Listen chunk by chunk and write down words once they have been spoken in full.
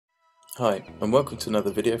Hi, and welcome to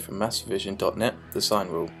another video from MathsRevision.net, the sine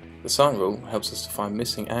rule. The sine rule helps us to find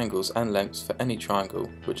missing angles and lengths for any triangle,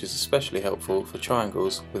 which is especially helpful for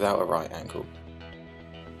triangles without a right angle.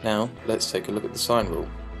 Now, let's take a look at the sine rule.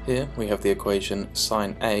 Here we have the equation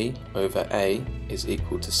sine A over A is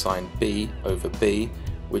equal to sine B over B,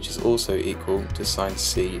 which is also equal to sine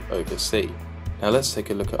C over C. Now let's take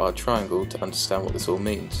a look at our triangle to understand what this all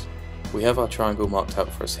means. We have our triangle marked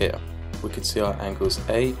out for us here. We can see our angles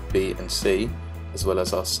A, B and C, as well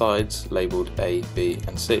as our sides labelled A, B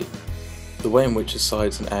and C. The way in which the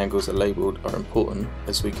sides and angles are labelled are important,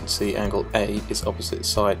 as we can see angle A is opposite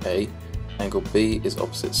side A, angle B is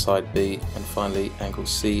opposite side B, and finally angle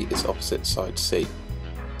C is opposite side C.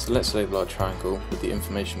 So let's label our triangle with the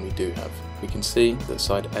information we do have. We can see that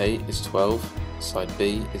side A is 12, side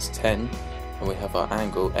B is 10, and we have our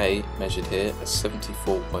angle A measured here as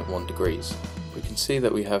 74.1 degrees. We can see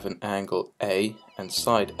that we have an angle A and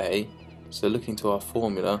side A, so looking to our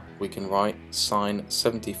formula we can write sine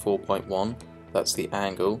 74.1, that's the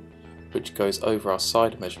angle, which goes over our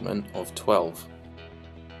side measurement of 12.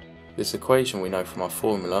 This equation we know from our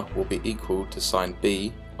formula will be equal to sine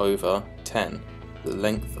B over 10, the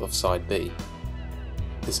length of side B.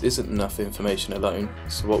 This isn't enough information alone,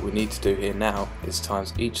 so what we need to do here now is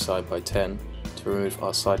times each side by 10 to remove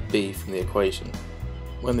our side B from the equation.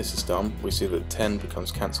 When this is done, we see that 10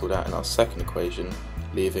 becomes cancelled out in our second equation,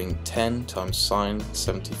 leaving 10 times sine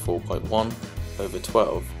 74.1 over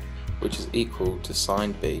 12, which is equal to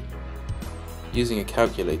sine B. Using a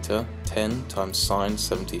calculator, 10 times sine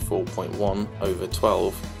 74.1 over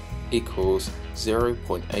 12 equals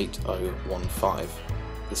 0.8015,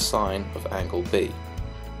 the sine of angle B.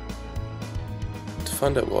 To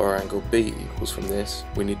find out what our angle B equals from this,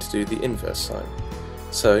 we need to do the inverse sign.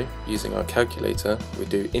 So, using our calculator, we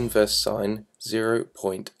do inverse sine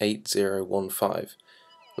 0.8015,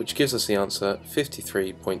 which gives us the answer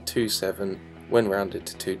 53.27 when rounded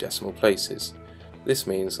to 2 decimal places. This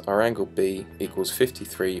means our angle B equals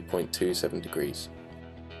 53.27 degrees.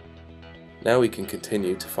 Now we can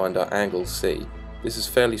continue to find our angle C. This is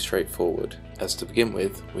fairly straightforward, as to begin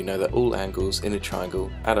with, we know that all angles in a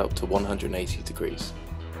triangle add up to 180 degrees.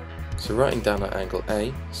 So writing down our angle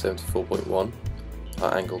A, 74.1,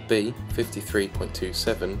 our angle B,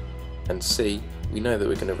 53.27, and C, we know that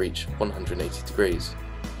we're going to reach 180 degrees.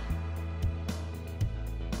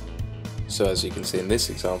 So as you can see in this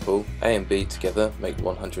example, A and B together make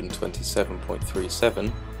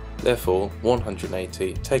 127.37, therefore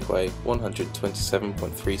 180 take away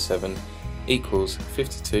 127.37 equals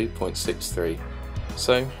 52.63.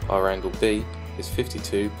 So our angle B is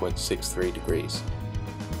 52.63 degrees.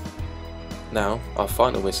 Now our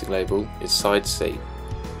final missing label is side C.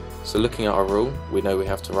 So looking at our rule, we know we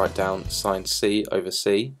have to write down sine C over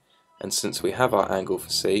C, and since we have our angle for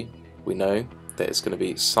C, we know that it's going to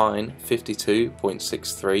be sine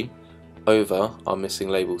 52.63 over our missing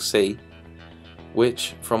label C,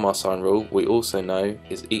 which from our sine rule we also know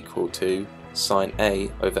is equal to sine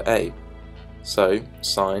A over A. So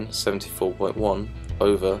sine 74.1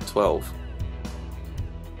 over 12.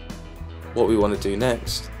 What we want to do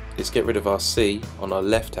next is get rid of our C on our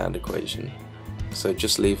left hand equation, so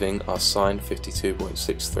just leaving our sine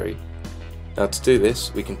 52.63. Now to do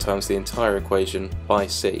this we can times the entire equation by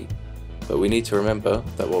C, but we need to remember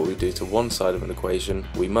that what we do to one side of an equation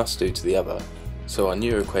we must do to the other. So our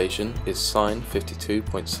new equation is sine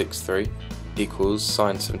 52.63 equals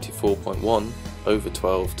sine 74.1 over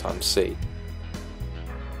 12 times C.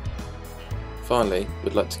 Finally,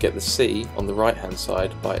 we'd like to get the C on the right hand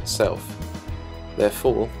side by itself.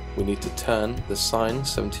 Therefore, we need to turn the sine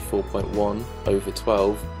 74.1 over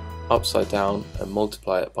 12 upside down and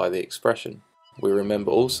multiply it by the expression. We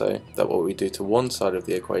remember also that what we do to one side of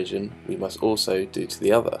the equation we must also do to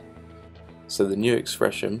the other. So the new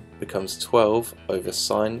expression becomes 12 over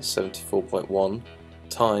sine 74.1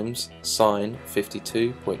 times sine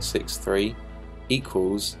 52.63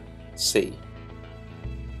 equals C.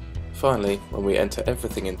 Finally, when we enter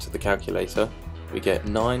everything into the calculator, we get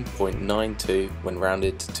 9.92 when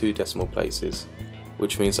rounded to 2 decimal places,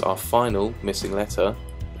 which means our final missing letter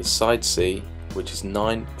is side C, which is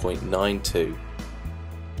 9.92.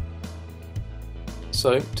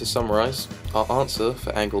 So, to summarise, our answer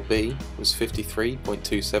for angle B was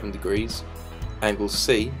 53.27 degrees, angle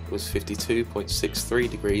C was 52.63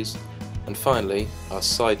 degrees, and finally our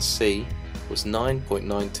side C was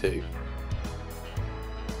 9.92.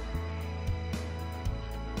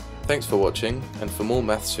 Thanks for watching, and for more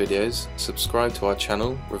maths videos, subscribe to our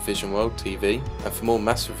channel RevisionWorld TV, and for more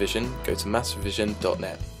maths revision, go to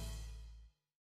mathsrevision.net.